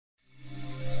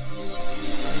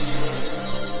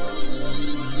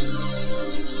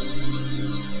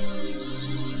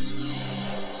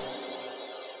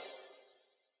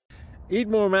Eat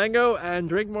more mango and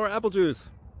drink more apple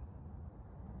juice.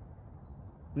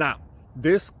 Now,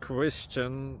 this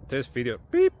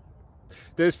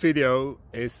video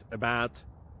is about,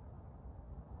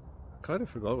 I kind of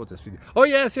forgot what this video. Oh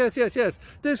yes.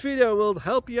 This video will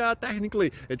help you out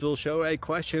technically. It will show a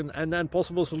question and then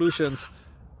possible solutions.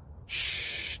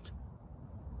 Shh.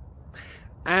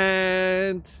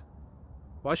 And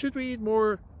why should we eat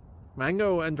more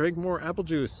mango and drink more apple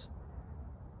juice?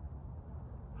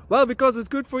 Well, because it's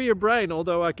good for your brain,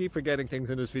 although I keep forgetting things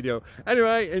in this video.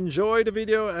 Anyway, enjoy the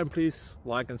video and please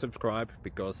like and subscribe,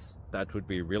 because that would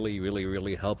be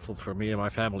really helpful for me and my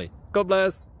family. God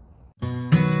bless!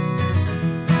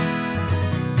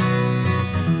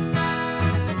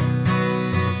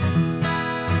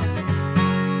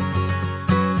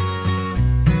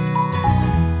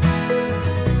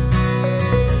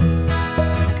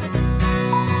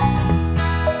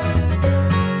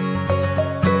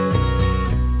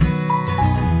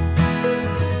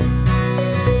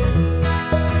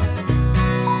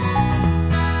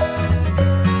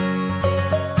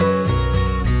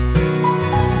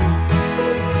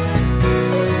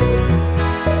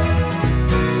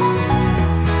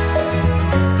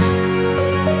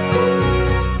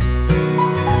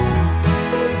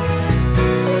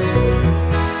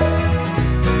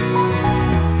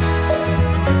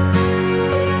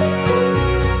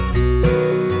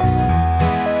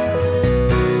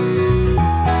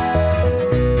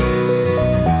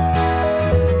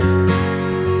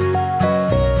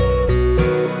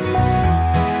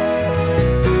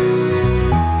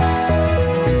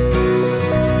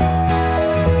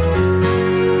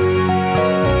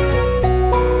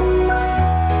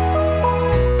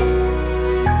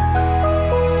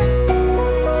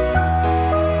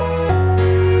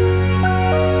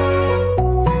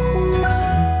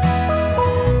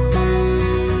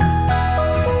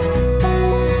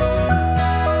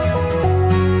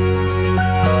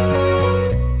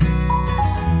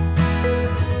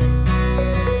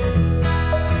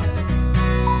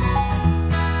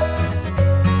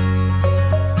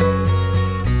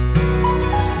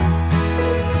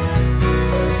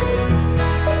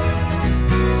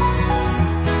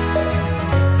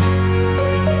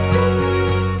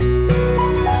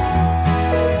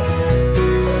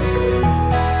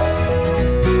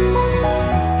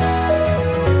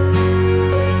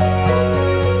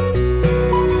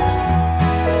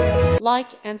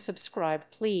 Like and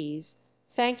subscribe, please.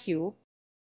 Thank you.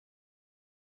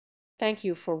 Thank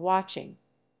you for watching.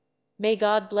 May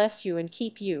God bless you and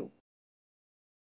keep you.